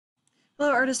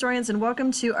Hello, art historians, and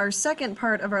welcome to our second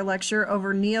part of our lecture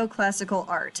over neoclassical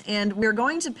art. And we're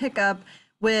going to pick up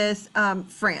with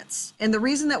France. And the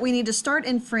reason that we need to start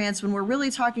in France when we're really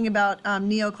talking about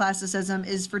neoclassicism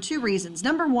is for two reasons.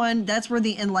 Number one, that's where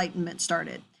the Enlightenment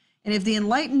started. And if the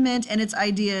Enlightenment and its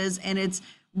ideas and its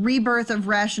rebirth of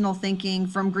rational thinking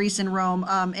from Greece and Rome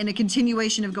and a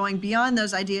continuation of going beyond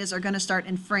those ideas are going to start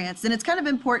in France, then it's kind of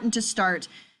important to start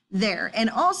there. And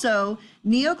also,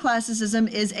 neoclassicism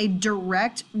is a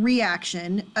direct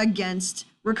reaction against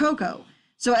Rococo.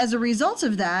 So as a result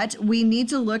of that, we need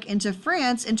to look into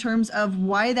France in terms of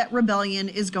why that rebellion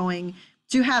is going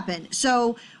to happen.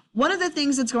 So one of the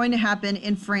things that's going to happen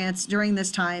in France during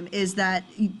this time is that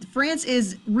France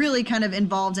is really kind of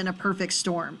involved in a perfect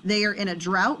storm. They are in a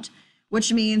drought,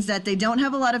 which means that they don't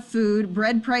have a lot of food.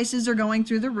 Bread prices are going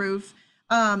through the roof.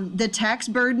 The tax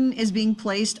burden is being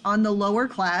placed on the lower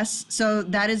class, so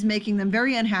that is making them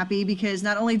very unhappy because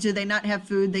not only do they not have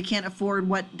food, they can't afford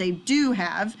what they do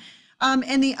have.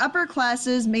 And the upper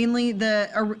classes, mainly the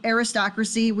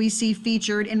aristocracy we see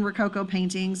featured in Rococo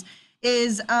paintings,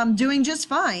 is doing just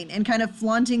fine and kind of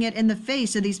flaunting it in the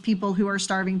face of these people who are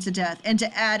starving to death. And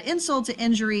to add insult to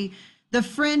injury, the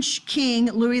French king,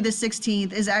 Louis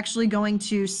XVI, is actually going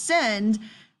to send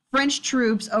French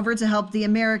troops over to help the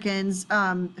Americans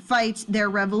fight their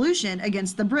revolution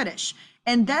against the British.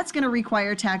 And that's going to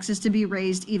require taxes to be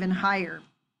raised even higher.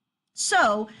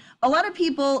 So a lot of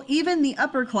people, even the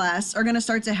upper class, are going to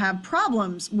start to have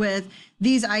problems with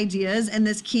these ideas and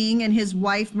this king and his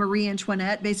wife, Marie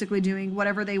Antoinette, basically doing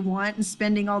whatever they want and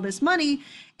spending all this money.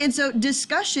 And so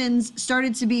discussions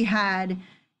started to be had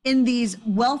in these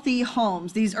wealthy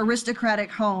homes, these aristocratic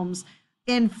homes,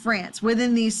 in France,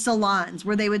 within these salons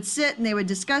where they would sit and they would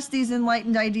discuss these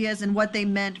enlightened ideas and what they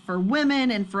meant for women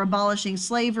and for abolishing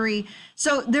slavery.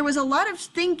 So there was a lot of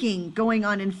thinking going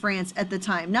on in France at the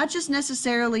time, not just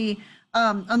necessarily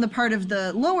on the part of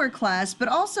the lower class, but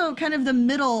also kind of the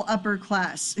middle upper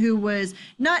class who was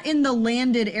not in the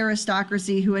landed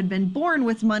aristocracy who had been born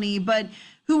with money, but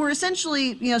who were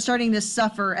essentially, starting to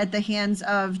suffer at the hands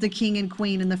of the king and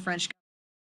queen and the French government.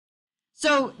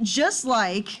 So just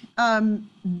like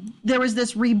there was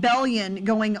this rebellion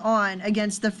going on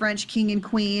against the French king and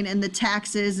queen and the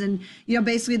taxes and,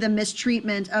 basically the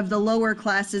mistreatment of the lower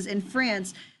classes in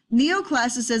France,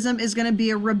 neoclassicism is going to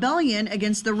be a rebellion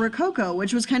against the Rococo,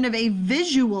 which was kind of a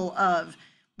visual of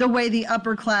the way the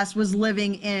upper class was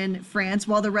living in France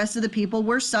while the rest of the people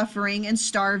were suffering and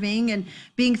starving and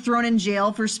being thrown in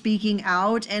jail for speaking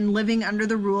out and living under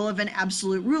the rule of an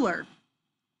absolute ruler.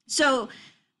 So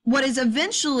what is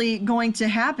eventually going to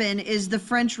happen is the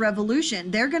French Revolution.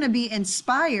 They're going to be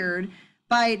inspired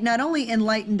by not only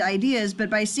enlightened ideas, but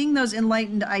by seeing those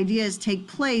enlightened ideas take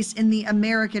place in the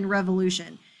American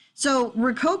Revolution. So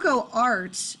Rococo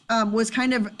art was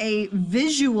kind of a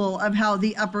visual of how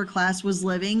the upper class was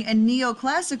living, and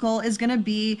neoclassical is going to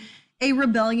be a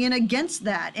rebellion against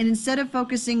that. And instead of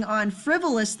focusing on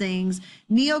frivolous things,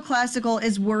 neoclassical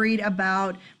is worried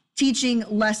about teaching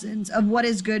lessons of what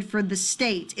is good for the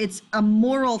state. It's a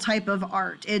moral type of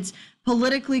art. It's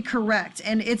politically correct,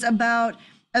 and it's about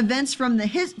events from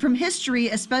history,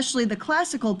 especially the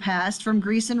classical past from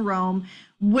Greece and Rome,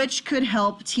 which could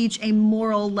help teach a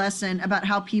moral lesson about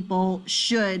how people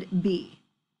should be.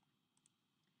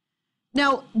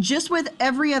 Now, just with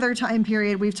every other time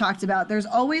period we've talked about, there's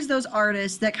always those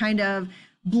artists that kind of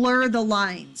blur the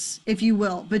lines, if you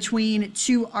will, between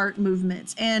two art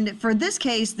movements. And for this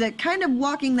case, that kind of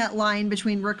walking that line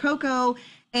between Rococo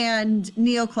and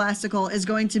neoclassical is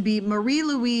going to be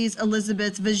Marie-Louise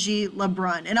Elisabeth Vigée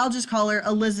Lebrun. And I'll just call her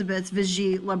Elisabeth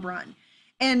Vigée Lebrun.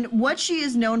 And what she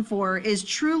is known for is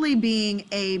truly being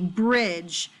a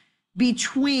bridge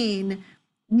between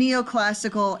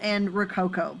neoclassical and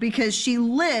Rococo, because she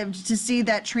lived to see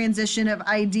that transition of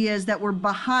ideas that were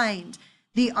behind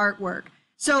the artwork.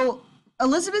 So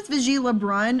Elisabeth Vigée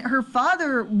Lebrun, her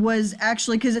father was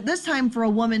actually, because at this time for a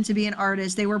woman to be an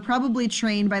artist, they were probably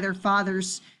trained by their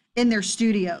fathers in their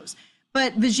studios.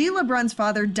 But Vigée Lebrun's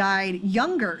father died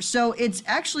younger. So it's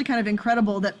actually kind of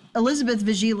incredible that Elisabeth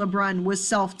Vigée Lebrun was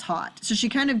self-taught. So she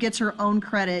kind of gets her own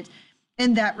credit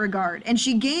in that regard. And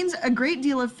she gains a great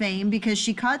deal of fame because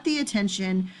she caught the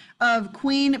attention of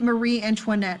Queen Marie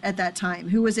Antoinette at that time,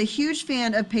 who was a huge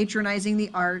fan of patronizing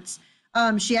the arts.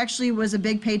 She actually was a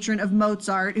big patron of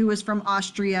Mozart, who was from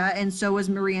Austria, and so was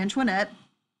Marie Antoinette.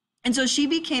 And so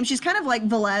she's kind of like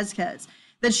Velázquez,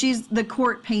 that she's the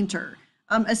court painter,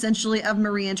 essentially, of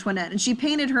Marie Antoinette. And she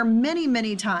painted her many,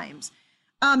 many times.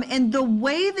 And the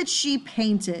way that she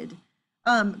painted,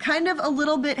 kind of a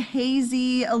little bit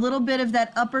hazy, a little bit of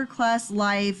that upper class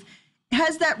life,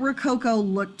 has that Rococo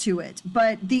look to it,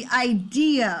 but the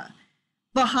idea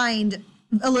behind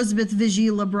Elizabeth Vigée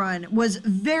Lebrun was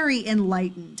very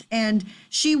enlightened. And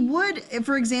she would,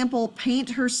 for example, paint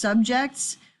her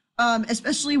subjects,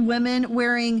 especially women,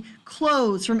 wearing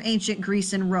clothes from ancient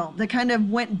Greece and Rome that kind of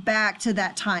went back to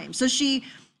that time. So she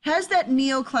has that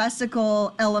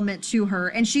neoclassical element to her,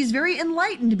 and she's very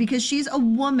enlightened because she's a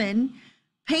woman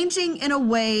painting in a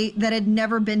way that had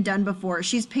never been done before.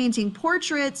 She's painting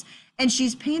portraits, and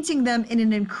she's painting them in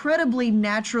an incredibly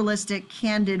naturalistic,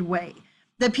 candid way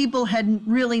that people had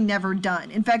really never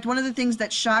done. In fact, one of the things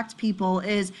that shocked people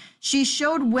is she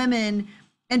showed women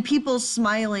and people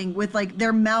smiling with like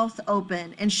their mouth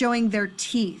open and showing their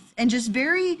teeth and just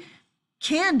very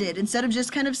candid instead of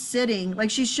just kind of sitting.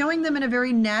 Like she's showing them in a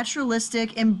very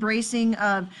naturalistic embracing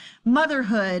of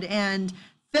motherhood and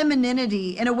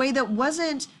femininity in a way that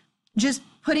wasn't just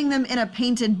putting them in a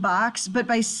painted box, but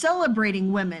by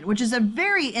celebrating women, which is a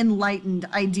very enlightened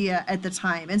idea at the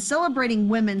time, and celebrating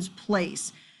women's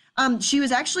place. She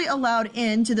was actually allowed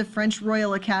into the French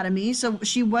Royal Academy, so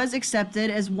she was accepted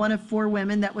as one of 4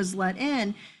 women that was let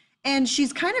in. And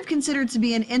she's kind of considered to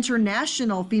be an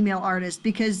international female artist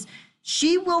because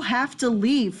she will have to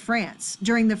leave France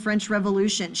during the French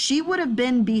Revolution. She would have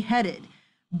been beheaded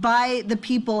by the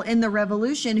people in the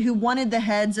revolution who wanted the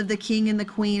heads of the king and the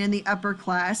queen and the upper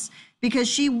class, because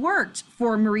she worked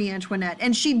for Marie Antoinette.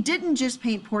 And she didn't just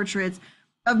paint portraits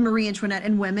of Marie Antoinette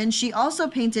and women. She also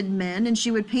painted men, and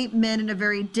she would paint men in a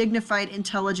very dignified,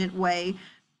 intelligent way.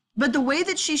 But the way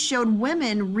that she showed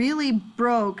women really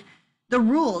broke the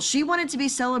rules. She wanted to be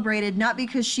celebrated not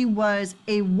because she was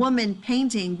a woman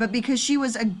painting, but because she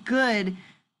was a good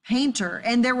painter.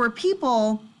 And there were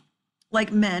people,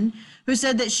 like men, who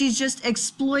said that she's just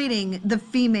exploiting the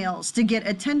females to get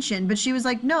attention. But she was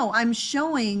like, no, I'm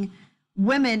showing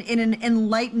women in an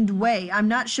enlightened way. I'm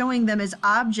not showing them as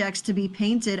objects to be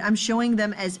painted. I'm showing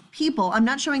them as people. I'm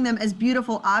not showing them as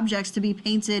beautiful objects to be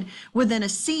painted within a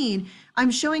scene. I'm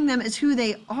showing them as who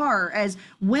they are, as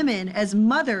women, as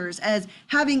mothers, as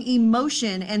having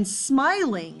emotion and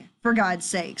smiling, for God's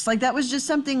sakes. Like that was just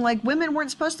something like women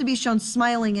weren't supposed to be shown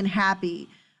smiling and happy.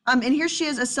 And here she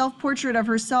is, a self-portrait of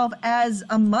herself as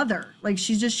a mother. Like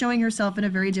she's just showing herself in a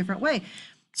very different way.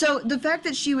 So the fact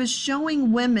that she was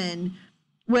showing women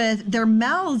with their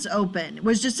mouths open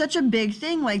was just such a big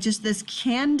thing. Like just this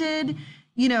candid,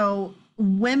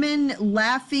 women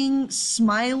laughing,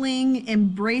 smiling,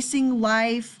 embracing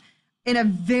life in a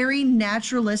very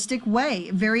naturalistic way,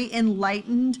 very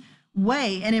enlightened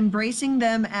way, and embracing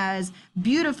them as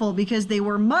beautiful because they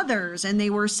were mothers and they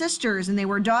were sisters and they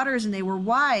were daughters and they were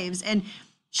wives. And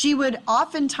she would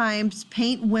oftentimes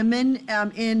paint women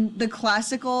in the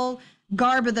classical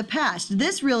garb of the past.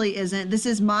 This really isn't. This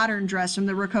is modern dress from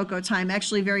the Rococo time,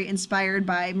 actually very inspired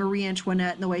by Marie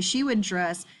Antoinette and the way she would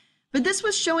dress. But this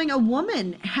was showing a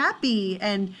woman happy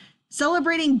and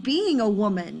celebrating being a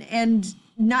woman and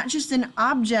not just an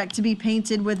object to be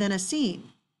painted within a scene.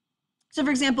 So,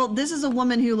 for example, this is a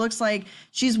woman who looks like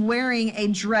she's wearing a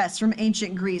dress from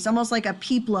ancient Greece, almost like a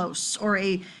peplos or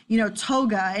a,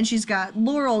 toga, and she's got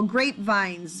laurel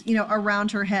grapevines, around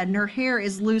her head, and her hair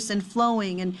is loose and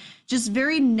flowing and just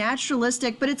very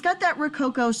naturalistic, but it's got that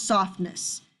Rococo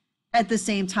softness at the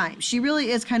same time. She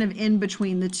really is kind of in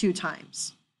between the two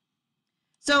times.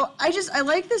 So I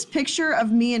like this picture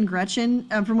of me and Gretchen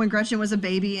from when Gretchen was a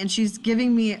baby, and she's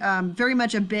giving me very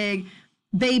much a big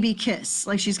baby kiss,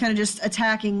 like she's kind of just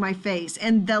attacking my face.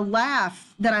 And the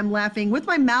laugh that I'm laughing with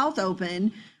my mouth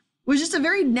open was just a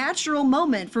very natural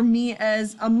moment for me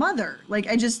as a mother. Like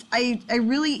I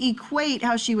really equate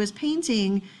how she was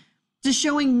painting to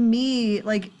showing me,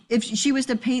 like if she was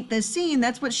to paint this scene,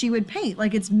 that's what she would paint.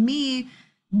 Like it's me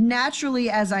naturally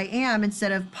as I am,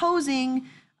 instead of posing.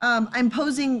 I'm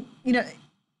posing,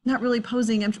 not really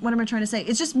posing. What am I trying to say?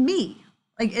 It's just me.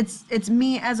 Like it's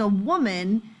me as a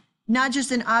woman, not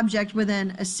just an object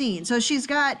within a scene. So she's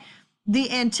got the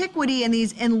antiquity and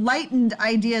these enlightened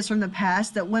ideas from the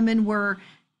past that women were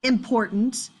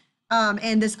important,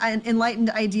 and this enlightened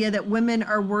idea that women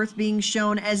are worth being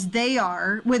shown as they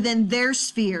are within their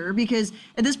sphere, because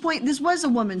at this point, this was a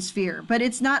woman's sphere, but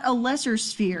it's not a lesser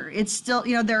sphere. It's still,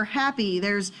 they're happy.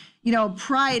 There's,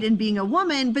 pride in being a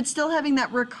woman, but still having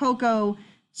that Rococo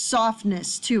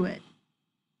softness to it.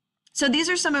 So these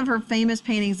are some of her famous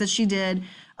paintings that she did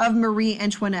of Marie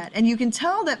Antoinette. And you can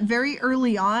tell that very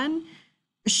early on,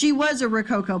 she was a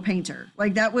Rococo painter.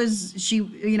 Like that was, she,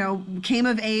 came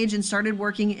of age and started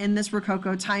working in this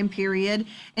Rococo time period.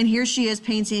 And here she is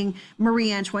painting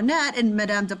Marie Antoinette and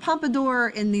Madame de Pompadour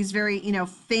in these very,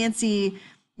 fancy,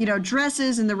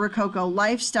 dresses in the Rococo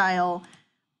lifestyle.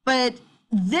 But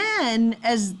then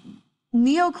as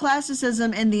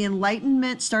Neoclassicism and the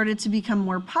Enlightenment started to become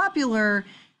more popular,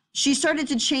 she started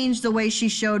to change the way she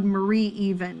showed Marie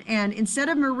even. And instead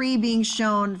of Marie being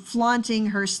shown flaunting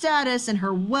her status and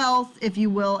her wealth, if you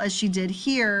will, as she did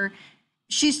here,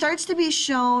 she starts to be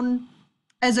shown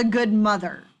as a good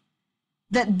mother,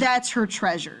 that's her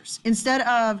treasures. Instead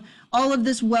of all of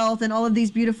this wealth and all of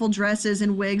these beautiful dresses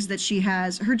and wigs that she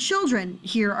has, her children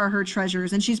here are her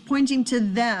treasures, and she's pointing to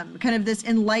them, kind of this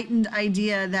enlightened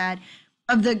idea that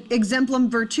of the exemplum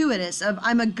virtuitus of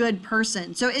I'm a good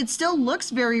person. So it still looks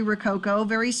very Rococo,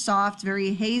 very soft,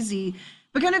 very hazy,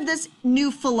 but kind of this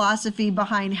new philosophy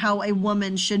behind how a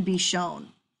woman should be shown.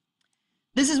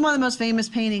 This is one of the most famous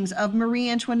paintings of Marie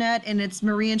Antoinette, and it's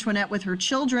Marie Antoinette with her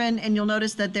children, and you'll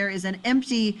notice that there is an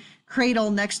empty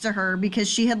cradle next to her because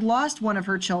she had lost one of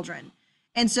her children.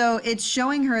 And so it's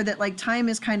showing her that like time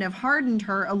has kind of hardened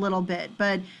her a little bit,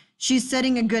 but she's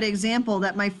setting a good example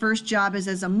that my first job is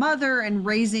as a mother and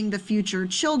raising the future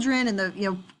children and the,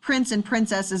 you know, prince and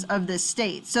princesses of this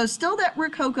state. So still that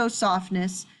Rococo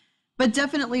softness, but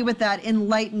definitely with that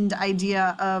enlightened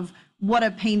idea of what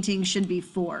a painting should be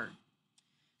for.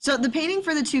 So the painting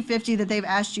for the 250 that they've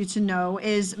asked you to know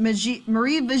is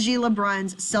Marie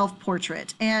Vigée-Lebrun's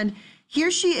self-portrait. And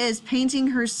here she is painting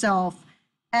herself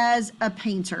as a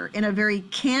painter in a very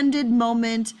candid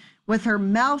moment with her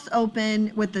mouth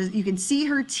open, with the, you can see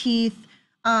her teeth,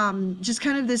 just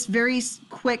kind of this very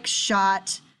quick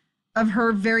shot of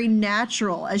her very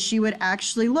natural as she would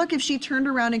actually look if she turned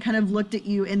around and kind of looked at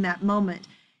you in that moment.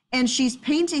 And she's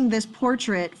painting this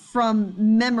portrait from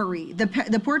memory. The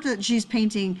portrait that she's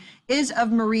painting is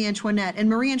of Marie Antoinette. And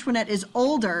Marie Antoinette is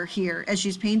older here as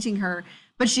she's painting her,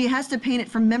 but she has to paint it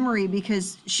from memory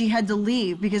because she had to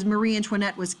leave because Marie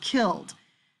Antoinette was killed.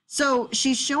 So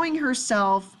she's showing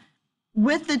herself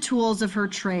with the tools of her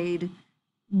trade,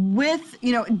 with,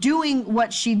 you know, doing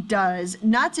what she does,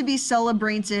 not to be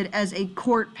celebrated as a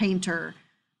court painter,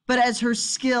 but as her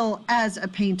skill as a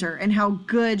painter and how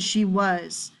good she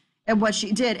was at what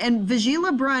she did. And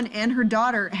Vigée-Lebrun and her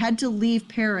daughter had to leave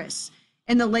Paris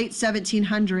in the late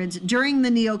 1700s during the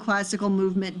neoclassical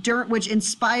movement, which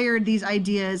inspired these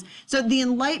ideas. So the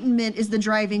Enlightenment is the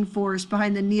driving force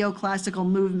behind the neoclassical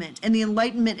movement. And the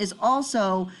Enlightenment is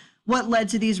also what led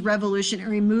to these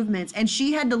revolutionary movements. And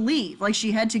she had to leave, like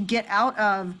she had to get out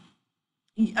of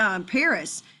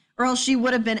Paris, or else she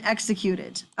would have been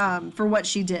executed for what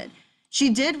she did. She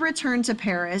did return to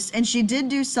Paris and she did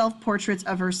do self-portraits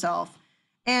of herself.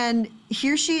 And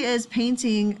here she is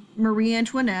painting Marie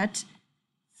Antoinette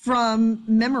from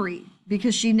memory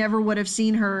because she never would have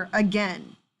seen her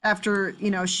again after,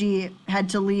 you know, she had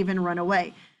to leave and run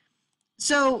away.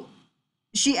 So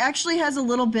she actually has a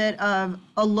little bit of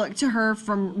a look to her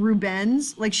from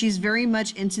Rubens. Like she's very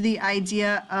much into the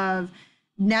idea of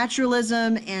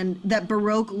naturalism and that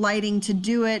Baroque lighting to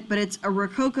do it, but it's a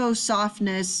Rococo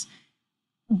softness,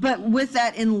 but with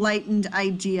that enlightened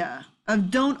idea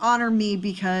of don't honor me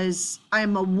because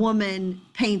I'm a woman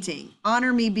painting.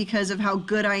 Honor me because of how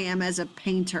good I am as a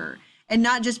painter, and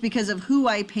not just because of who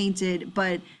I painted,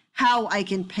 but how I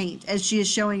can paint, as she is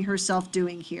showing herself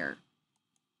doing here.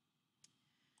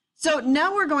 So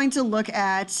now we're going to look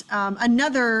at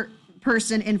another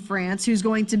person in France who's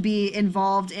going to be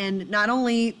involved in not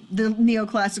only the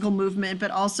neoclassical movement, but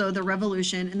also the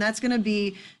revolution. And that's going to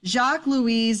be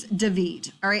Jacques-Louis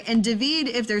David. All right. And David,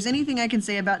 if there's anything I can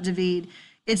say about David,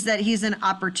 it's that he's an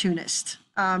opportunist.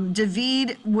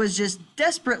 David was just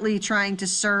desperately trying to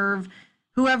serve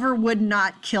whoever would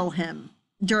not kill him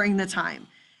during the time.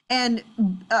 And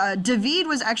David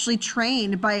was actually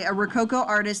trained by a Rococo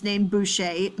artist named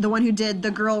Boucher, the one who did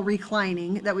The Girl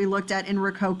Reclining that we looked at in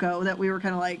Rococo, that we were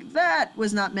kind of like, that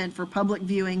was not meant for public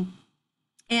viewing.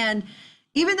 And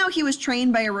even though he was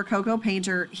trained by a Rococo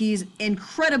painter, he's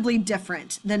incredibly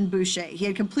different than Boucher. He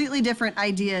had completely different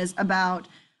ideas about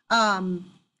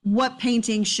what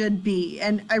painting should be.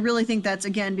 And I really think that's,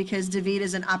 again, because David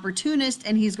is an opportunist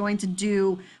and he's going to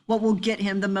do what will get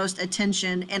him the most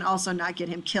attention and also not get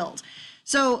him killed.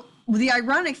 So the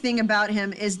ironic thing about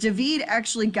him is David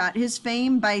actually got his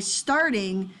fame by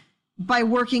starting by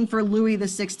working for Louis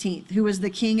XVI, who was the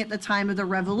king at the time of the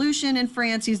revolution in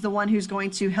France. He's the one who's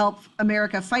going to help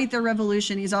America fight the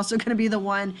revolution. He's also going to be the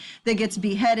one that gets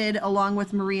beheaded along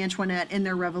with Marie Antoinette in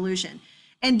their revolution.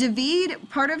 And David,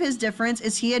 part of his difference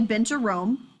is he had been to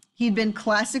Rome. He'd been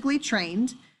classically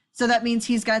trained. So that means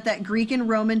he's got that Greek and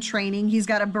Roman training. He's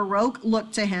got a Baroque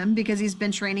look to him because he's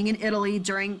been training in Italy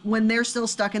during when they're still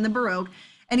stuck in the Baroque.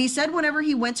 And he said whenever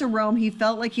he went to Rome, he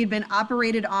felt like he'd been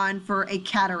operated on for a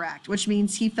cataract, which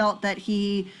means he felt that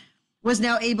he was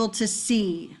now able to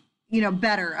see,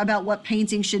 better about what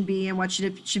painting should be and what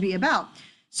should be about.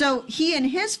 So he and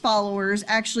his followers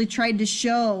actually tried to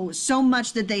show so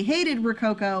much that they hated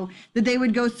Rococo that they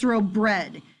would go throw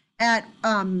bread at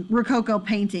Rococo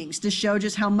paintings to show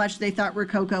just how much they thought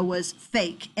Rococo was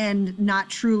fake and not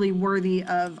truly worthy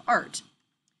of art.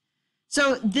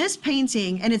 So this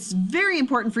painting, and it's very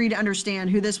important for you to understand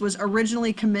who this was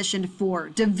originally commissioned for.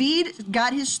 David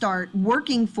got his start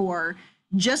working for,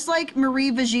 just like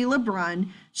Marie Vigée Lebrun,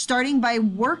 starting by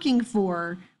working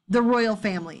for the royal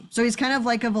family. So he's kind of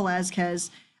like a Velázquez,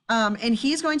 and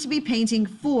he's going to be painting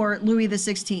for Louis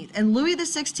XVI. And Louis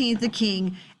XVI, the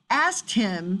king, asked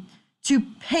him to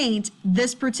paint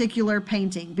this particular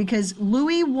painting because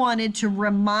Louis wanted to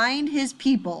remind his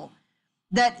people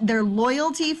that their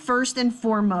loyalty first and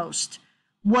foremost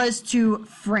was to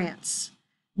France,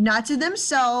 not to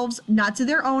themselves, not to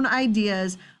their own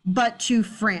ideas, but to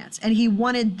France. And he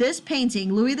wanted this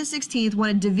painting, Louis XVI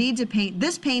wanted David to paint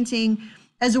this painting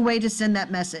as a way to send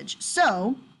that message.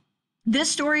 So this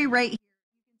story right here,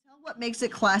 you can tell what makes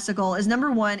it classical is,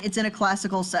 number one, it's in a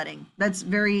classical setting. That's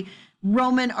very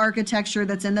Roman architecture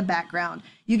that's in the background.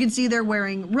 You can see they're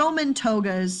wearing Roman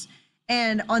togas,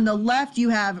 and on the left you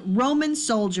have Roman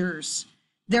soldiers.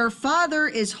 Their father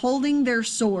is holding their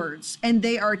swords, and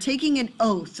they are taking an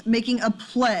oath, making a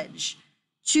pledge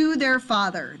to their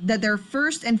father that their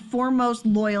first and foremost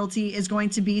loyalty is going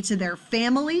to be to their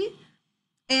family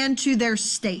and to their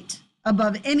state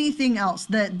above anything else,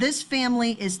 that this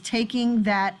family is taking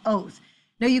that oath.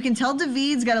 Now you can tell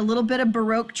David's got a little bit of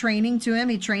Baroque training to him.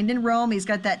 He trained in Rome. He's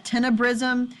got that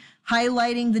tenebrism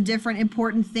highlighting the different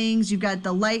important things. You've got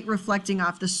the light reflecting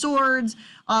off the swords,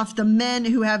 off the men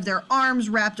who have their arms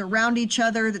wrapped around each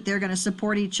other, that they're going to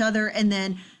support each other, and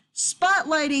then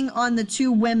spotlighting on the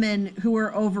two women who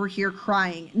are over here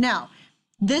crying. Now,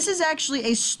 this is actually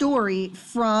a story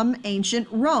from ancient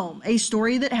Rome, a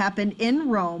story that happened in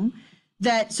Rome.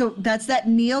 So that's that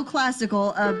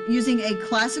neoclassical of using a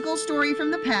classical story from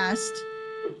the past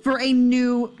for a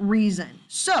new reason.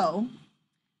 So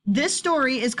this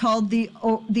story is called the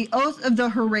Oath of the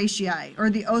Horatii, or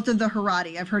the Oath of the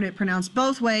Herati. I've heard it pronounced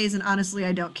both ways, and honestly,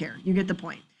 I don't care. You get the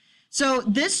point. So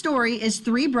this story is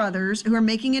three brothers who are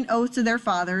making an oath to their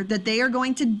father that they are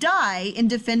going to die in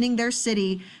defending their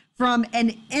city from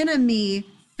an enemy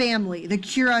family, the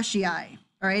Cuirassiers.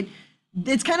 All right.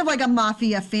 It's kind of like a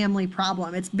mafia family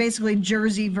problem. It's basically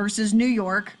Jersey versus New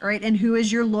York, right? And who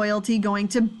is your loyalty going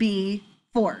to be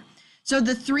for? So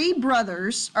the three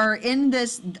brothers are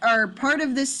part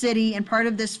of this city and part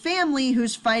of this family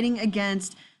who's fighting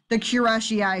against the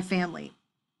Cuirassiers family.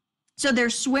 So they're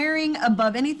swearing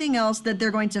above anything else that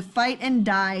they're going to fight and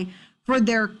die for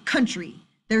their country,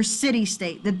 their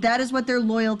city-state, that is what their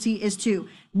loyalty is to,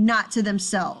 not to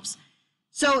themselves.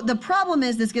 So the problem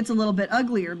is this gets a little bit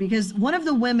uglier because one of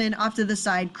the women off to the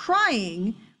side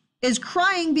is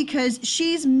crying because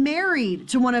she's married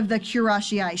to one of the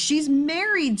Cuirassiers. She's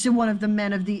married to one of the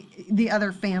men of the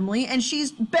other family, and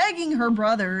she's begging her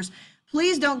brothers,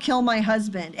 please don't kill my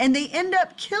husband. And they end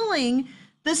up killing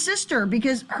the sister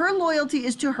because her loyalty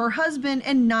is to her husband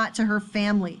and not to her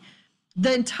family.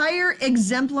 The entire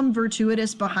exemplum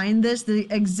virtuitus behind this, the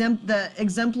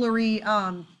exemplary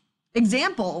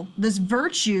example, this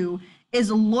virtue, is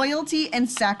loyalty and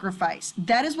sacrifice.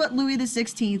 That is what Louis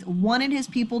XVI wanted his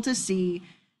people to see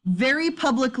very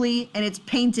publicly, and it's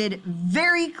painted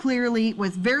very clearly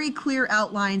with very clear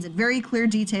outlines and very clear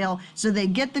detail, so they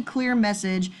get the clear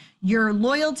message. Your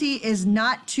loyalty is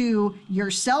not to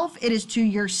yourself, it is to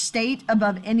your state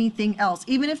above anything else,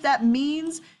 even if that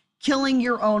means killing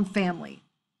your own family.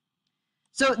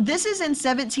 So this is in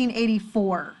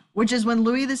 1784, which is when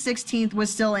Louis XVI was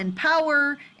still in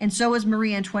power, and so was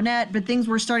Marie Antoinette, but things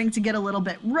were starting to get a little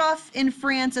bit rough in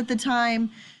France at the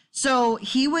time. So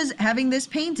he was having this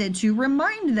painted to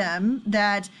remind them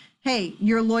that, hey,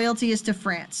 your loyalty is to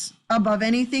France above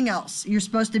anything else. You're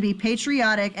supposed to be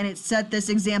patriotic, and it set this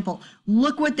example.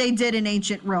 Look what they did in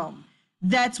ancient Rome.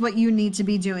 That's what you need to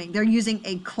be doing. They're using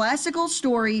a classical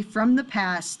story from the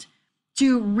past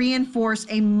to reinforce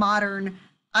a modern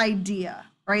idea,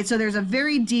 right? So there's a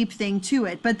very deep thing to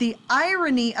it. But the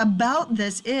irony about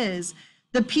this is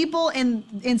the people in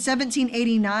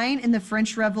 1789 in the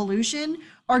French Revolution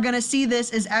are going to see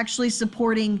this as actually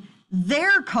supporting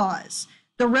their cause.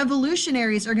 The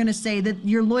revolutionaries are going to say that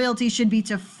your loyalty should be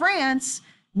to France,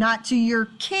 not to your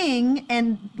king,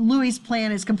 and Louis's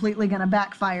plan is completely going to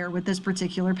backfire with this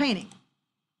particular painting.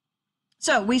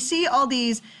 So we see all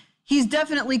these. He's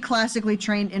definitely classically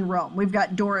trained in Rome. We've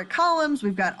got Doric columns,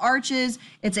 we've got arches.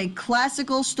 It's a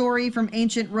classical story from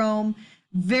ancient Rome.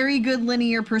 Very good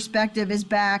linear perspective is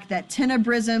back. That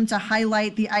tenebrism to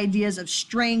highlight the ideas of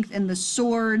strength and the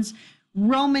swords,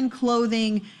 Roman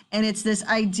clothing, and it's this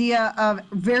idea of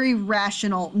very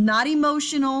rational, not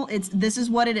emotional. This is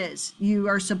what it is. You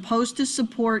are supposed to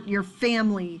support your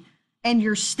family and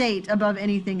your state above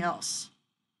anything else.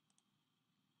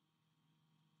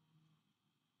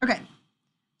 Okay,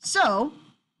 so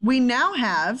we now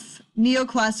have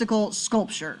neoclassical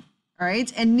sculpture, all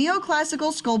right? And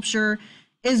neoclassical sculpture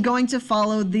is going to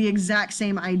follow the exact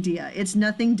same idea. It's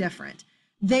nothing different.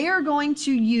 They are going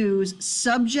to use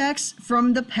subjects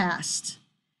from the past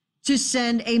to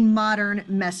send a modern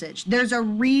message. There's a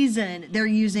reason they're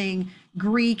using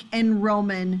Greek and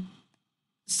Roman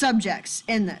subjects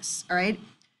in this, all right?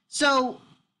 So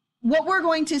what we're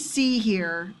going to see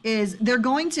here is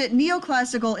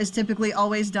neoclassical is typically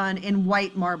always done in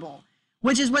white marble,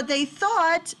 which is what they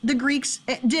thought the Greeks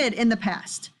did in the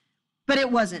past. But it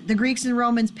wasn't. The Greeks and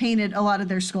Romans painted a lot of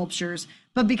their sculptures,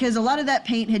 but because a lot of that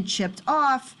paint had chipped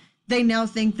off, they now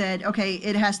think that, okay,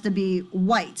 it has to be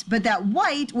white. But that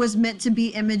white was meant to be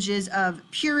images of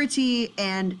purity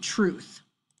and truth.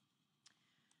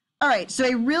 All right, so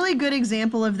a really good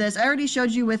example of this, I already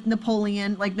showed you with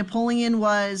Napoleon. Like Napoleon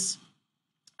was,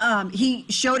 he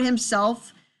showed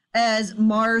himself as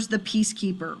Mars the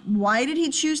peacekeeper. Why did he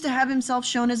choose to have himself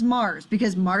shown as Mars?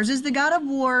 Because Mars is the god of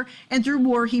war, and through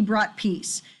war he brought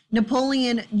peace.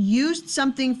 Napoleon used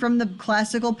something from the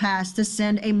classical past to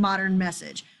send a modern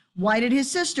message. Why did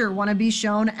his sister want to be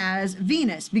shown as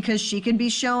Venus? Because she could be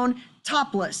shown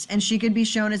topless, and she could be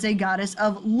shown as a goddess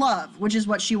of love, which is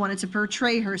what she wanted to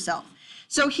portray herself.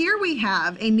 So here we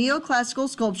have a neoclassical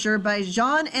sculpture by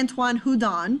Jean-Antoine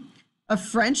Houdon, a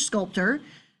French sculptor,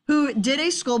 who did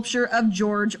a sculpture of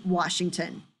George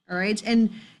Washington, all right? And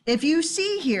if you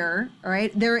see here, all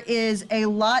right, there is a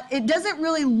lot, it doesn't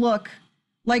really look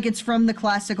like it's from the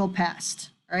classical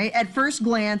past, all right? At first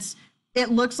glance,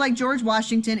 it looks like George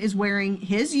Washington is wearing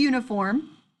his uniform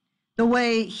the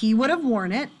way he would have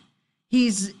worn it.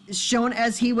 He's shown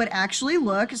as he would actually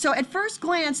look. So at first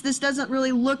glance, this doesn't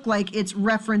really look like it's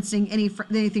referencing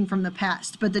anything from the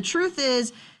past. But the truth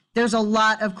is, there's a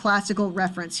lot of classical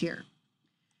reference here.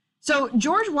 So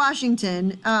George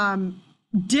Washington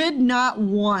did not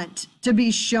want to be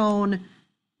shown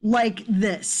like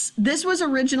this. This was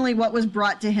originally what was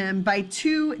brought to him by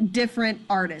two different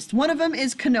artists. One of them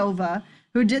is Canova,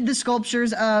 who did the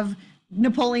sculptures of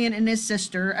Napoleon and his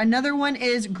sister. Another one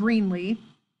is Greenlee.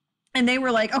 And they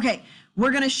were like, okay,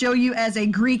 we're going to show you as a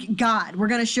Greek god. We're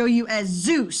going to show you as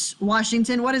Zeus.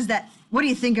 Washington, what is that? What do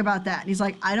you think about that? And he's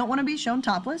like, I don't want to be shown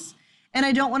topless. And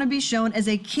I don't want to be shown as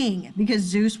a king, because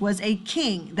Zeus was a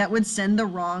king. That would send the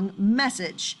wrong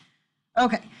message.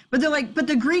 Okay, but they're like, but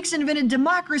the Greeks invented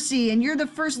democracy, and you're the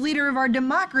first leader of our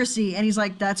democracy. And he's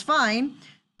like, that's fine,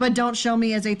 but don't show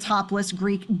me as a topless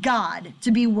Greek god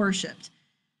to be worshipped.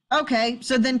 Okay,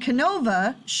 so then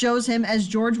Canova shows him as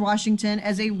George Washington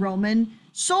as a Roman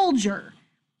soldier,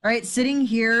 right? Sitting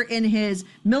here in his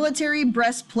military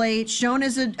breastplate, shown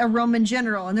as a Roman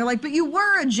general. And they're like, but you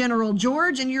were a general,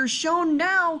 George, and you're shown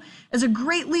now as a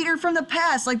great leader from the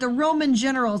past, like the Roman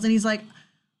generals. And he's like,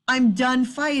 I'm done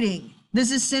fighting.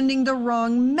 This is sending the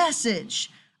wrong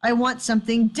message. I want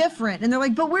something different. And they're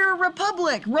like, but we're a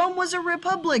republic. Rome was a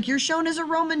republic. You're shown as a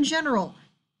Roman general.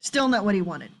 Still not what he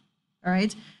wanted, all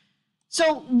right?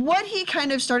 So what he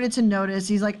kind of started to notice,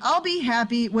 he's like, I'll be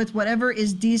happy with whatever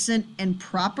is decent and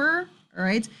proper, all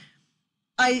right?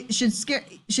 I should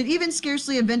even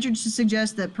scarcely have ventured to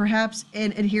suggest that perhaps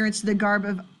an adherence to the garb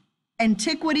of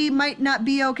antiquity might not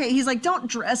be okay. He's like, don't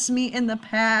dress me in the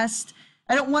past.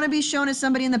 I don't want to be shown as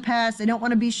somebody in the past. I don't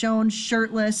want to be shown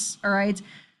shirtless, all right?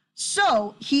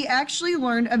 So he actually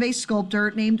learned of a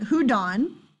sculptor named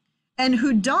Houdon. And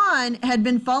Houdon had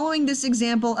been following this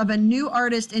example of a new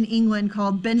artist in England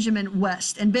called Benjamin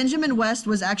West. And Benjamin West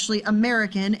was actually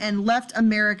American and left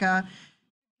America.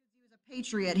 He was a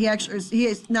patriot.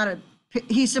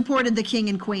 He supported the king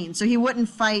and queen. So he wouldn't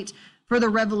fight for the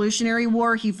Revolutionary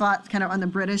War. He fought kind of on the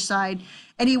British side.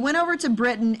 And he went over to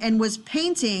Britain and was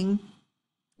painting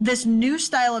this new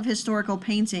style of historical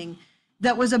painting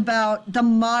that was about the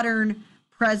modern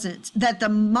present, that the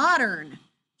modern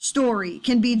story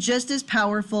can be just as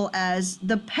powerful as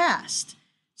the past.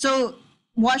 So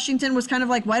Washington was kind of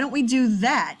like, why don't we do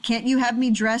that? Can't you have me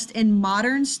dressed in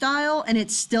modern style and it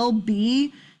still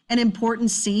be an important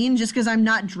scene just because I'm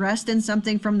not dressed in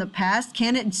something from the past?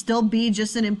 Can it still be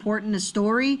just an important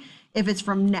story if it's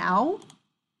from now?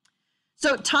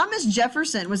 So Thomas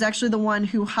Jefferson was actually the one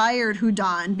who hired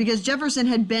Houdon, because Jefferson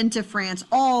had been to France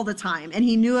all the time and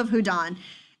he knew of Houdon.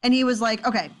 And he was like,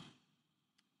 okay,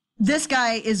 this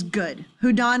guy is good.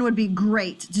 Houdon would be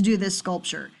great to do this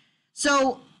sculpture.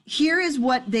 So here is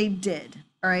what they did,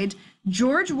 all right?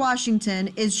 George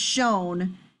Washington is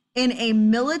shown in a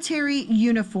military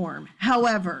uniform.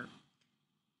 However,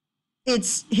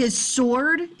 it's his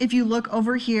sword. If you look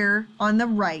over here on the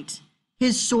right,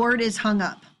 his sword is hung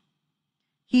up.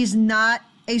 He's not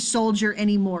a soldier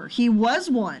anymore. He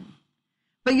was one.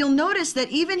 But you'll notice that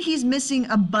even he's missing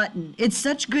a button. It's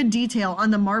such good detail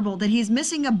on the marble that he's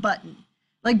missing a button.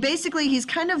 Like basically he's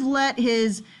kind of let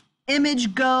his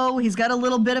image go. He's got a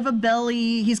little bit of a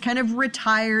belly. He's kind of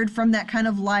retired from that kind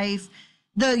of life.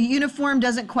 The uniform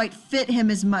doesn't quite fit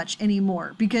him as much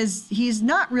anymore because he's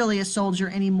not really a soldier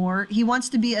anymore. He wants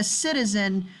to be a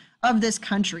citizen of this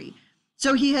country.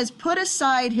 So he has put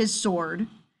aside his sword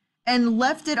and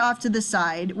left it off to the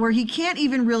side where he can't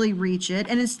even really reach it.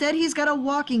 And instead he's got a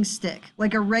walking stick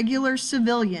like a regular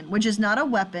civilian, which is not a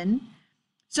weapon.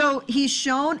 So he's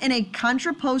shown in a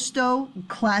contrapposto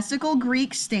classical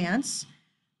Greek stance,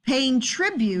 paying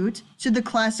tribute to the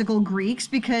classical Greeks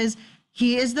because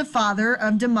he is the father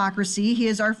of democracy. He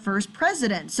is our first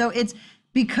president. So it's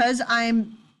because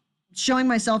I'm showing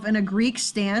myself in a Greek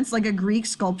stance, like a Greek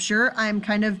sculpture, I'm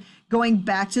kind of going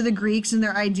back to the Greeks and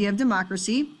their idea of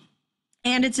democracy.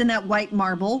 And it's in that white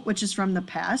marble, which is from the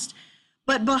past.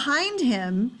 But behind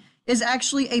him is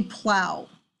actually a plow.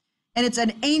 And it's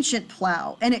an ancient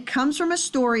plow. And it comes from a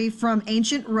story from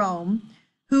ancient Rome,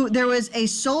 who there was a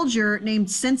soldier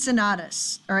named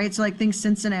Cincinnatus. All right, so like think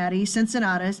Cincinnati,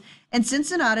 Cincinnatus. And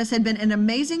Cincinnatus had been an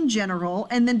amazing general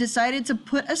and then decided to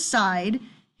put aside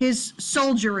his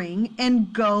soldiering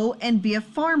and go and be a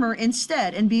farmer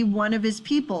instead and be one of his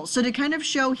people. So to kind of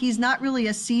show he's not really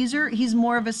a Caesar, he's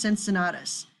more of a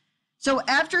Cincinnatus. So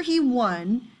after he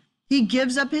won, he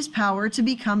gives up his power to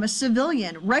become a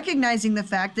civilian, recognizing the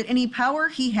fact that any power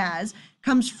he has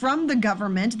comes from the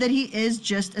government, that he is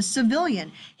just a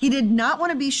civilian. He did not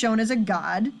want to be shown as a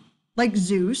god like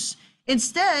Zeus.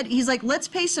 Instead, he's like, let's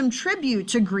pay some tribute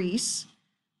to Greece,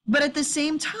 but at the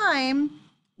same time,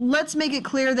 let's make it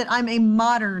clear that I'm a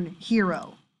modern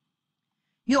hero.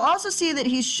 You'll also see that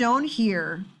he's shown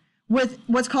here with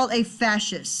what's called a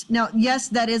fascist. Now, yes,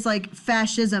 that is like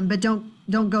fascism, but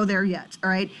don't go there yet, all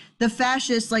right? The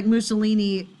fascists like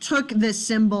Mussolini took this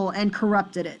symbol and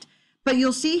corrupted it. But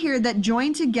you'll see here that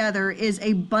joined together is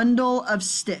a bundle of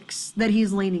sticks that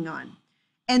he's leaning on.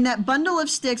 And that bundle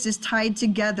of sticks is tied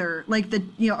together like the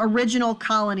original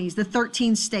colonies, the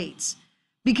 13 states,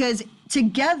 because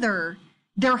together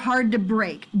they're hard to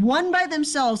break. One by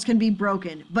themselves can be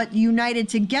broken, but united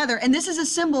together. And this is a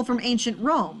symbol from ancient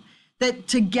Rome, that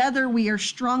together we are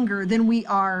stronger than we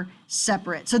are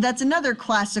separate. So that's another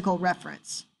classical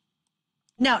reference.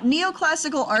 Now,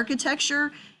 neoclassical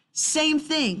architecture, same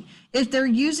thing. If they're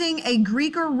using a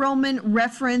Greek or Roman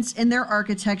reference in their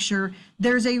architecture,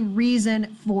 there's a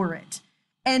reason for it.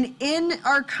 And in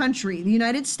our country, the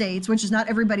United States, which is not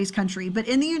everybody's country, but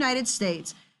in the United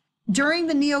States, during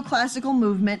the neoclassical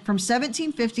movement from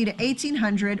 1750 to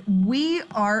 1800, we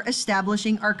are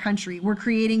establishing our country. We're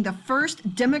creating the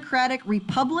first democratic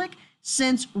republic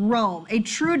since Rome, a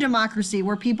true democracy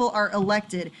where people are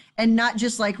elected and not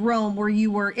just like Rome where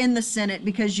you were in the Senate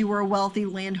because you were a wealthy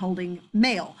landholding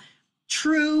male.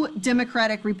 True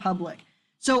democratic republic.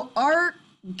 So our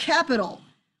capital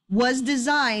was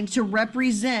designed to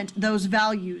represent those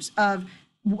values of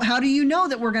how do you know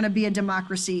that we're going to be a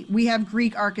democracy? We have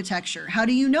Greek architecture. How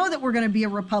do you know that we're going to be a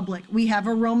republic? We have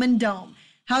a Roman dome.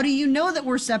 How do you know that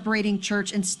we're separating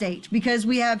church and state? Because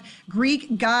we have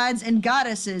Greek gods and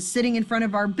goddesses sitting in front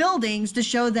of our buildings to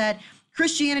show that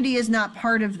Christianity is not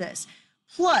part of this.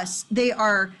 Plus, they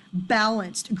are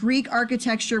balanced. Greek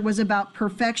architecture was about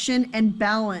perfection and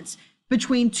balance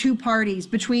between two parties,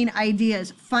 between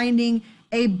ideas, finding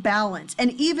a balance.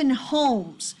 And even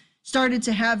homes started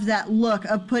to have that look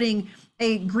of putting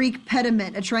a Greek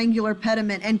pediment, a triangular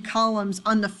pediment, and columns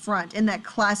on the front in that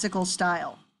classical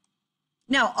style.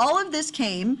 Now, all of this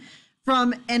came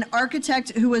from an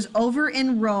architect who was over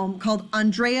in Rome called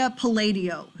Andrea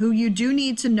Palladio, who you do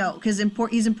need to know because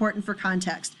he's important for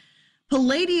context.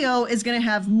 Palladio is going to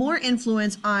have more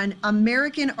influence on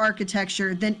American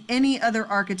architecture than any other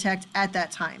architect at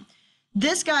that time.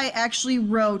 This guy actually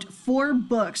wrote 4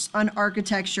 books on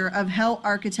architecture of how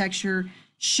architecture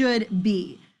should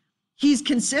be. He's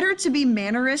considered to be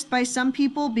Mannerist by some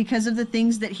people because of the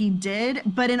things that he did,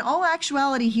 but in all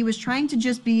actuality, he was trying to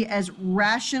just be as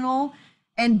rational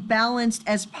and balanced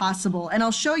as possible. And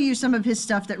I'll show you some of his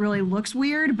stuff that really looks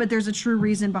weird, but there's a true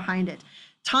reason behind it.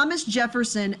 Thomas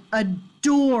Jefferson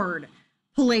adored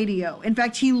Palladio. In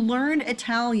fact, he learned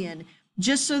Italian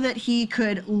just so that he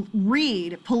could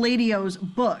read Palladio's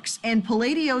books. And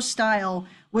Palladio's style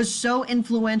was so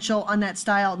influential on that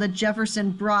style that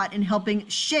Jefferson brought in helping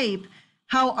shape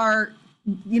how our,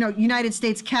 United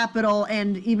States Capitol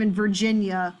and even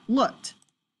Virginia looked.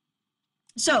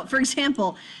 So, for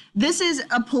example, this is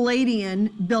a Palladian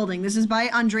building. This is by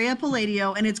Andrea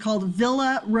Palladio, and it's called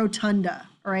Villa Rotunda,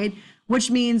 all right,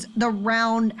 which means the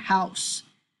round house.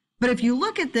 But if you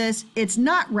look at this, it's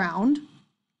not round,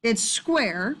 it's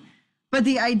square. But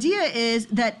the idea is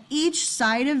that each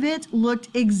side of it looked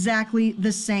exactly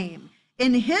the same.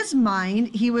 In his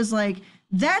mind, he was like,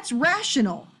 that's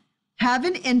rational. Have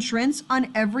an entrance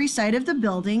on every side of the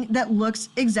building that looks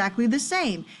exactly the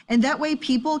same. And that way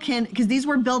people can, because these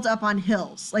were built up on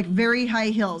hills, like very high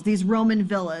hills, these Roman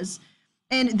villas.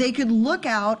 And they could look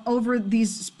out over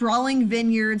these sprawling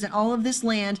vineyards and all of this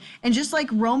land. And just like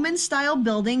Roman style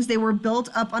buildings, they were built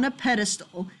up on a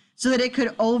pedestal so that it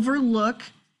could overlook,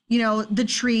 the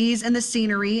trees and the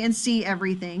scenery and see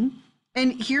everything.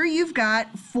 And here you've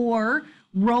got 4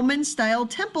 Roman style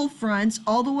temple fronts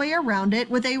all the way around it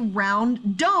with a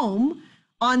round dome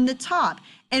on the top.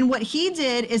 And what he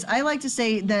did is, I like to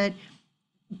say that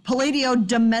Palladio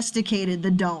domesticated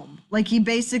the dome. Like, he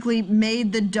basically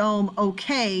made the dome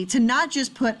okay to not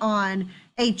just put on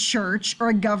a church or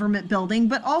a government building,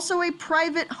 but also a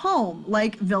private home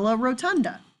like Villa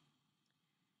Rotunda.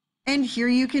 And here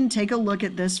you can take a look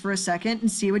at this for a second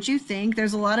and see what you think.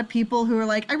 There's a lot of people who are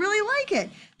like, I really like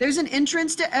it. There's an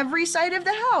entrance to every side of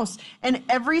the house and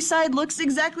every side looks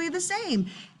exactly the same.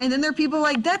 And then there are people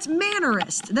like, that's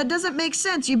mannerist. That doesn't make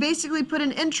sense. You basically put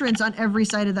an entrance on every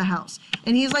side of the house.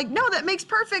 And he's like, no, that makes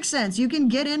perfect sense. You can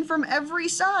get in from every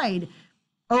side.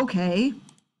 Okay.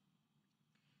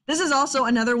 This is also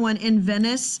another one in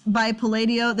Venice by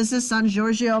Palladio. This is San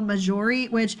Giorgio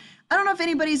Maggiore, which I don't know if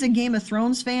anybody's a Game of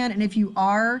Thrones fan, and if you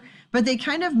are, but they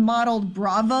kind of modeled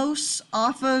Bravos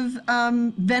off of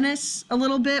Venice a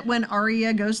little bit when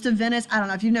Arya goes to Venice. I don't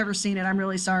know if you've never seen it, I'm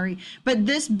really sorry. But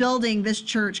this building, this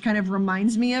church kind of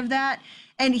reminds me of that.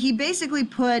 And he basically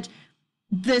put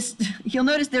this, you'll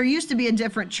notice there used to be a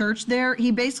different church there. He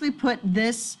basically put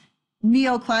this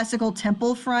neoclassical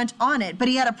temple front on it, but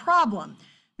he had a problem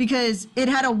because it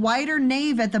had a wider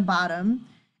nave at the bottom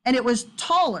and it was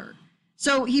taller.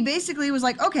 So he basically was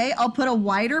like, okay, I'll put a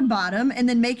wider bottom and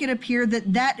then make it appear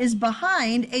that that is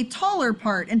behind a taller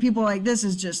part. And people are like, this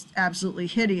is just absolutely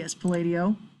hideous,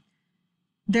 Palladio.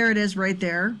 There it is right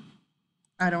there.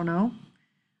 I don't know.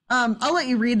 I'll let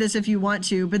you read this if you want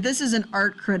to, but this is an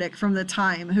art critic from the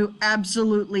time who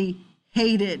absolutely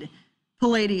hated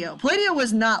Palladio. Palladio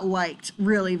was not liked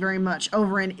really very much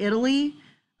over in Italy.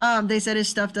 They said his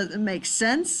stuff doesn't make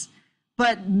sense.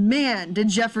 But man, did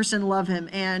Jefferson love him,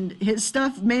 and his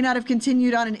stuff may not have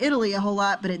continued on in Italy a whole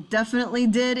lot, but it definitely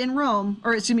did in Rome,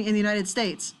 or excuse me, in the United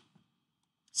States.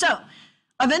 So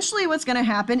eventually what's going to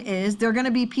happen is there are going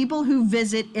to be people who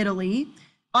visit Italy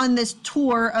on this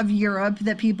tour of Europe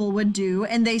that people would do,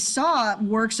 and they saw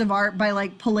works of art by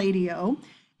like Palladio,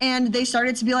 and they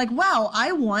started to be like, wow,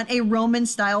 I want a Roman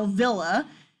style villa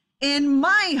in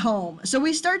my home. So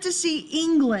we start to see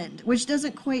England, which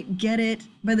doesn't quite get it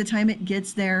by the time it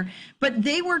gets there, but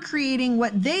they were creating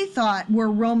what they thought were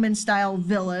Roman style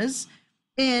villas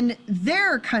in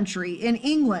their country, in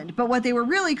England. But what they were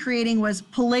really creating was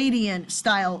Palladian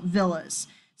style villas.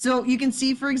 So you can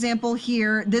see, for example,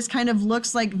 here, this kind of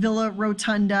looks like Villa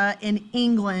Rotunda in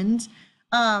England.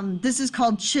 This is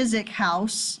called Chiswick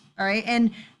House, all right?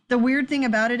 And the weird thing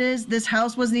about it is this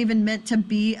house wasn't even meant to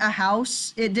be a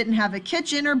house. It didn't have a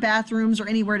kitchen or bathrooms or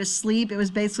anywhere to sleep. It was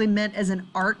basically meant as an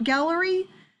art gallery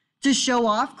to show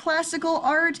off classical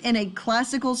art in a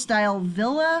classical style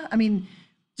villa. I mean,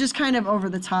 just kind of over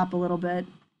the top a little bit.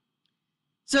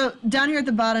 So down here at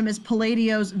the bottom is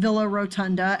Palladio's Villa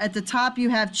Rotunda. At the top, you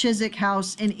have Chiswick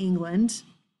House in England.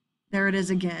 There it is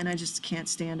again. I just can't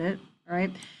stand it. All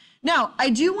right. Now, I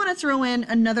do want to throw in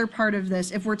another part of this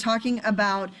if we're talking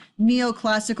about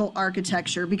neoclassical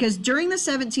architecture, because during the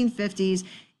 1750s,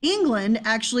 England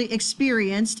actually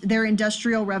experienced their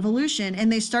Industrial Revolution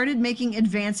and they started making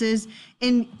advances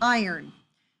in iron.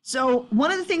 So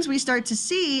one of the things we start to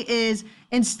see is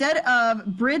instead of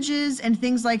bridges and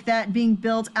things like that being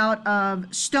built out of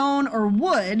stone or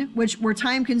wood, which were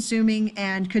time consuming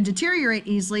and could deteriorate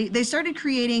easily, they started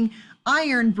creating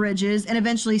iron bridges and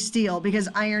eventually steel because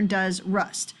iron does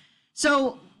rust.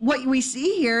 So what we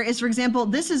see here is, for example,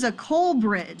 this is a coal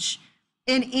bridge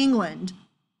in England.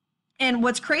 And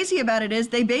what's crazy about it is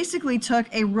they basically took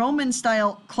a Roman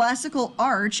style classical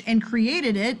arch and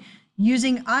created it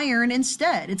using iron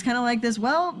instead. It's kind of like this,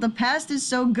 well, the past is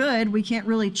so good, we can't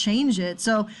really change it.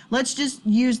 So let's just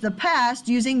use the past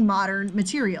using modern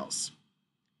materials.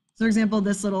 So for example,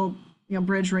 this little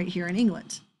bridge right here in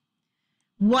England.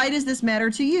 Why does this matter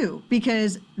to you?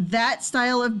 Because that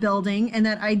style of building and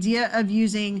that idea of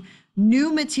using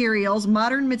new materials,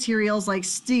 modern materials like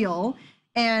steel,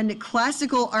 and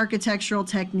classical architectural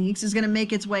techniques is going to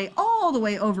make its way all the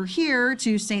way over here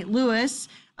to St. Louis,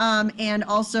 and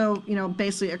also,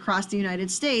 basically across the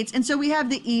United States. And so we have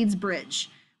the Eads Bridge,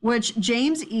 which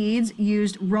James Eads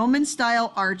used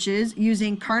Roman-style arches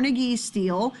using Carnegie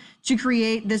steel to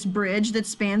create this bridge that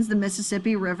spans the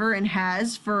Mississippi River and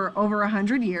has for over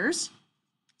 100 years.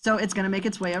 So it's going to make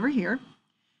its way over here.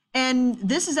 And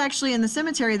this is actually in the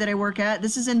cemetery that I work at.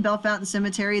 This is in Bellefontaine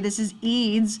Cemetery. This is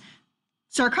Eads'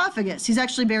 sarcophagus. He's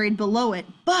actually buried below it,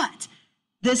 but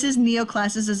this is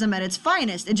neoclassicism at its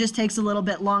finest. It just takes a little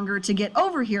bit longer to get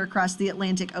over here across the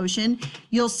Atlantic Ocean.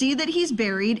 You'll see that he's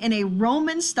buried in a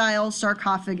Roman-style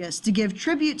sarcophagus to give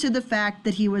tribute to the fact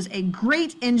that he was a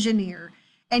great engineer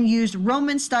and used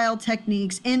Roman-style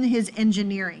techniques in his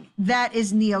engineering. That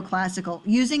is neoclassical,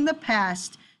 using the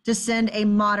past to send a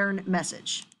modern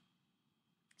message.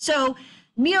 So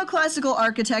neoclassical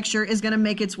architecture is going to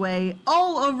make its way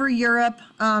all over Europe.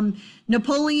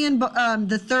 Napoleon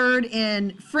III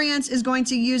in France is going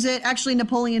to use it. Actually,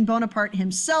 Napoleon Bonaparte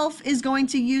himself is going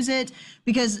to use it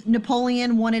because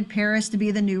Napoleon wanted Paris to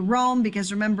be the new Rome,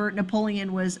 because remember,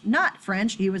 Napoleon was not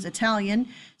French, he was Italian.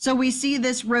 So we see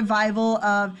this revival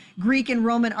of Greek and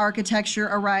Roman architecture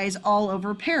arise all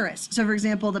over Paris. So for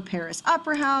example, the Paris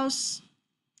Opera House,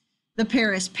 the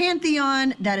Paris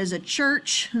Pantheon, that is a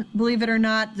church, believe it or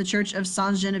not, the Church of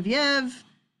Saint-Geneviève.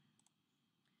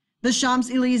 The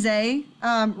Champs-Élysées,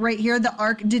 right here, the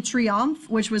Arc de Triomphe,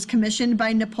 which was commissioned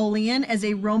by Napoleon as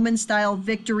a Roman-style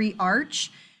victory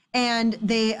arch. And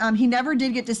he never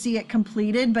did get to see it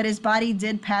completed, but his body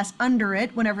did pass under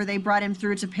it whenever they brought him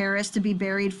through to Paris to be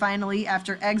buried finally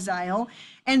after exile.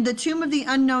 And the Tomb of the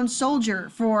Unknown Soldier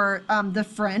for the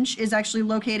French is actually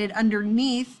located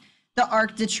underneath the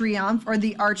Arc de Triomphe, or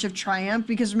the Arch of Triumph,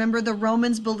 because remember, the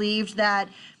Romans believed that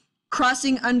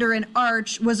crossing under an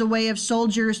arch was a way of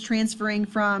soldiers transferring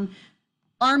from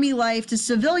army life to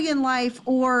civilian life,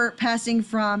 or passing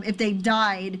from, if they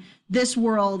died, this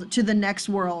world to the next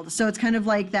world. So it's kind of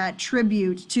like that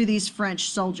tribute to these French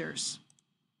soldiers.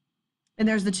 And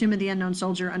there's the Tomb of the Unknown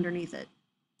Soldier underneath it.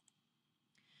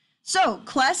 So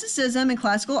classicism and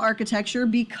classical architecture,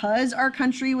 because our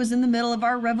country was in the middle of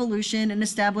our revolution and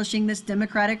establishing this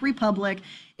democratic republic,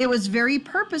 it was very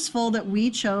purposeful that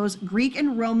we chose Greek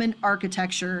and Roman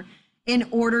architecture in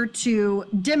order to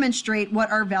demonstrate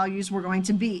what our values were going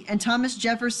to be. And Thomas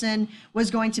Jefferson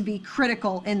was going to be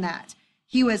critical in that.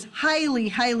 He was highly,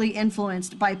 highly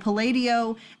influenced by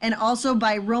Palladio and also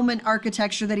by Roman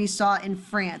architecture that he saw in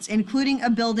France, including a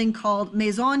building called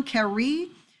Maison Carrée,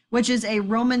 which is a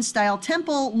Roman-style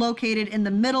temple located in the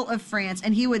middle of France.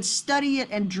 And he would study it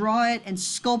and draw it and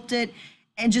sculpt it.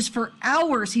 And just for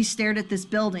hours, he stared at this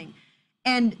building.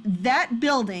 And that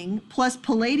building, plus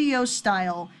Palladio's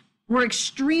style, were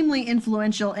extremely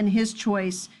influential in his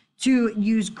choice to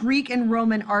use Greek and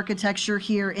Roman architecture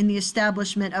here in the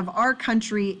establishment of our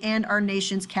country and our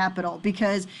nation's capital,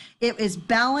 because it is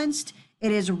balanced,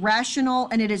 it is rational,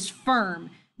 and it is firm,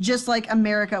 just like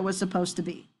America was supposed to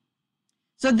be.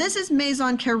 So this is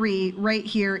Maison Carrée right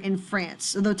here in France,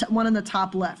 so the one on the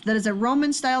top left. That is a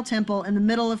Roman-style temple in the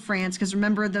middle of France, because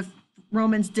remember, the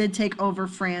Romans did take over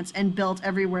France and built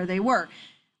everywhere they were.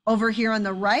 Over here on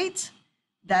the right,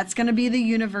 that's going to be the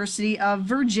University of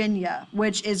Virginia,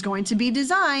 which is going to be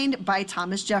designed by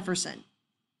Thomas Jefferson.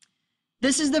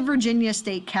 This is the Virginia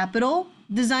State Capitol,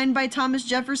 designed by Thomas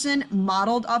Jefferson,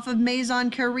 modeled off of Maison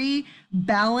Carrée,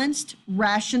 balanced,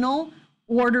 rational,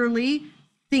 orderly,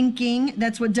 thinking.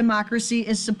 That's what democracy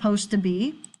is supposed to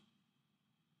be.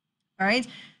 All right.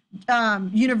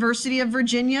 University of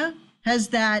Virginia has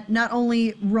that not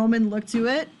only Roman look to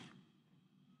it,